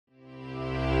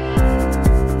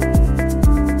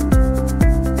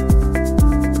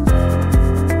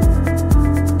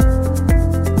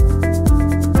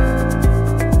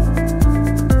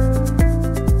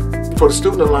the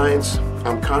Student Alliance,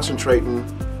 I'm concentrating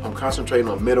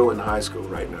on middle and high school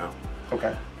right now.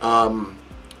 Okay.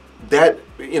 That,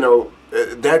 you know,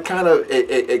 that kind of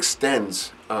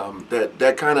extends.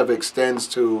 That kind of extends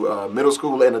to middle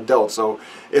school and adults. So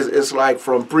it's like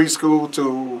from preschool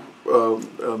to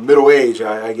middle age,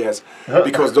 I guess,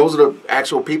 because those are the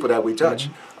actual people that we touch.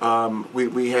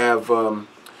 We have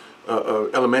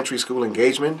elementary school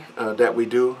engagement that we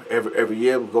do every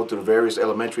year. We go to the various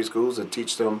elementary schools and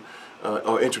teach them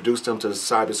or introduce them to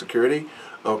cybersecurity.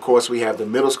 Of course, we have the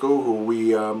middle school, who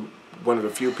we one of the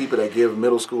few people that give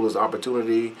middle schoolers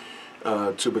opportunity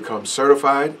to become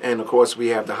certified, and of course we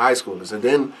have the high schoolers, and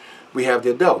then we have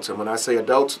the adults. And when I say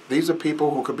adults, these are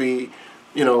people who could be,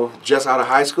 you know, just out of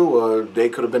high school, or they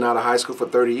could have been out of high school for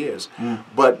 30 years.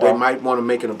 But they might want to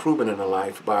make an improvement in their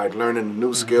life by learning a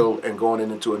new skill and going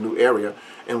into a new area.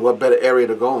 And what better area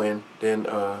to go in than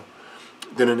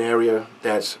an area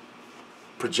that's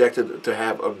projected to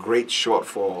have a great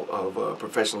shortfall of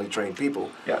professionally trained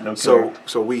people. Yeah, no kidding.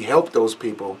 So we help those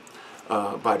people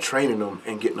by training them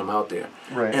and getting them out there.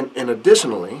 Right. And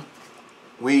additionally,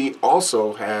 we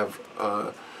also have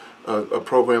a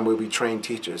program where we train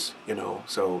teachers, you know.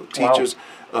 So teachers,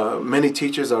 many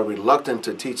teachers are reluctant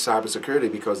to teach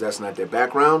cybersecurity because that's not their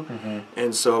background.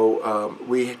 And so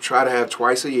we try to have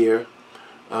twice a year,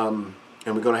 and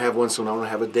we're going to have one soon. I don't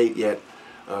have a date yet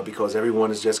because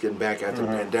everyone is just getting back after the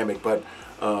pandemic. But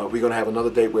we're going to have another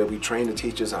date where we train the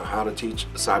teachers on how to teach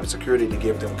cybersecurity to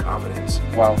give them confidence.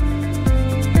 Wow.